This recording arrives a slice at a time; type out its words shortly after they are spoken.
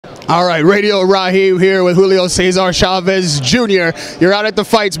All right, Radio Rahim here with Julio Cesar Chavez Jr. You're out at the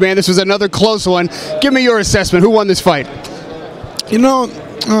fights, man. This was another close one. Give me your assessment. Who won this fight? You know,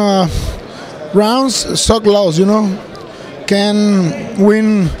 rounds so close, you know. Can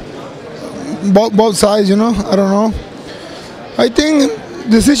win both sides, you know. I don't know. I think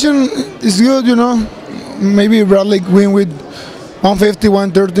decision is good, you know. Maybe Bradley win with 150,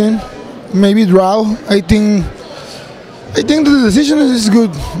 113. Maybe draw. I think the decision is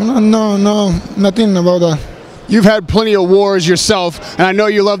good. No, nothing about that. You've had plenty of wars yourself, and I know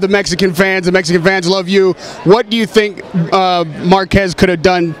you love the Mexican fans. The Mexican fans love you. What do you think Marquez could have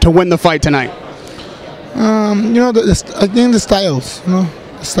done to win the fight tonight? You know, I think the styles. You know,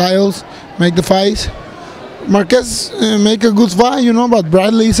 the styles make the fight. Marquez make a good fight, you know, but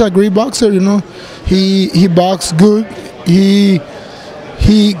Bradley is a great boxer. You know, he boxed good. He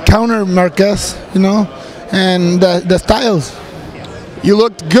countered Marquez. You know. And the styles. You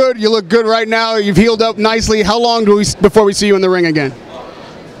looked good. You look good right now. You've healed up nicely. How long before we see you in the ring again?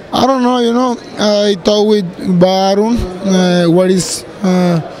 I don't know. You know, I talked with Barun. What is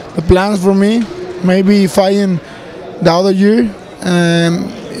the plans for me? Maybe fighting the other year,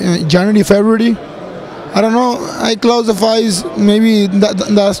 January, February. I don't know. I close the fights maybe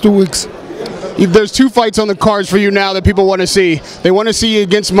that's 2 weeks. There's two fights on the cards for you now that people want to see. They want to see you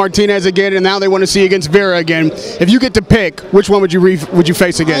against Martinez again, and now they want to see you against Vera again. If you get to pick, which one would you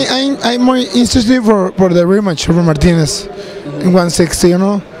face again? I'm more interested for the rematch for Martinez in 160, you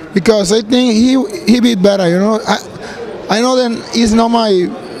know, because I think he beat better, you know. I know that it's not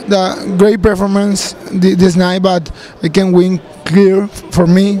the great performance this night, but I can win clear for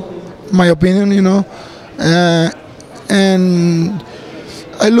me, my opinion, you know, and.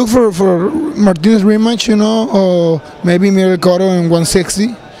 I look for Martinez rematch, you know, or maybe Miracle in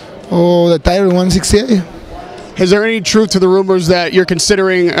 160, or the title in 168. Is there any truth to the rumors that you're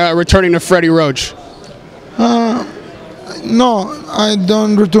considering returning to Freddie Roach? No, I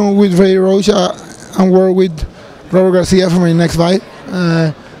don't return with Freddie Roach. I work with Robert Garcia for my next fight.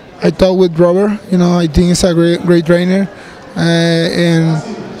 I talk with Robert. You know, I think he's a great trainer,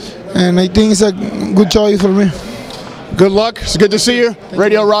 and I think it's a good choice for me. Good luck. It's good to see you.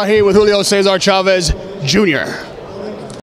 Radio Rahim with Julio Cesar Chavez Jr.